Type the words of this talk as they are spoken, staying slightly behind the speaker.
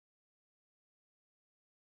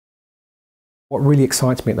What really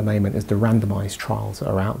excites me at the moment is the randomized trials that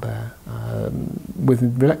are out there. With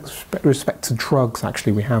respect to drugs,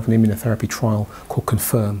 actually, we have an immunotherapy trial called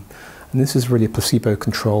CONFIRM, and this is really a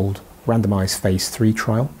placebo-controlled randomized phase 3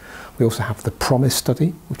 trial. We also have the PROMISE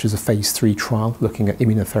study, which is a phase 3 trial looking at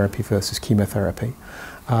immunotherapy versus chemotherapy.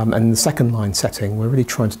 And in the second line setting, we're really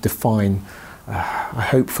trying to define,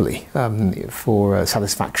 hopefully, for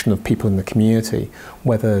satisfaction of people in the community,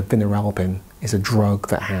 whether Vinorelbine is a drug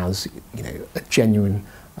that has, a genuine,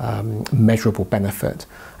 measurable benefit,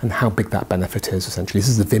 and how big that benefit is, essentially. This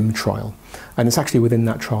is the VIM trial. And it's actually within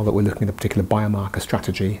that trial that we're looking at a particular biomarker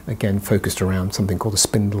strategy, again, focused around something called a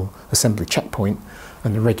spindle assembly checkpoint,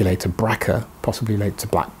 and the regulator BRCA, possibly related to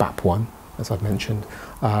BAP1, as I've mentioned,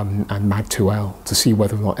 and MAD2L, to see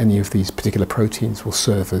whether or not any of these particular proteins will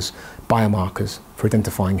serve as biomarkers for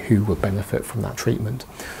identifying who will benefit from that treatment.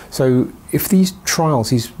 So if these trials,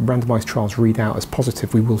 these randomized trials, read out as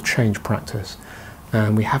positive, we will change practice.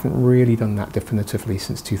 And we haven't really done that definitively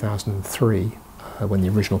since 2003, when the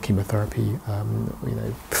original chemotherapy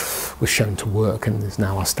was shown to work and is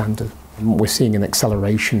now our standard. We're seeing an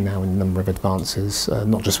acceleration now in the number of advances,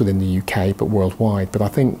 not just within the UK, but worldwide. But I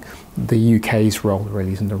think the UK's role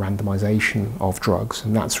really is in the randomization of drugs,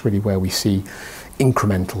 and that's really where we see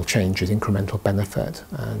incremental changes, incremental benefit.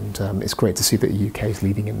 And it's great to see that the UK is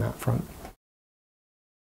leading in that front.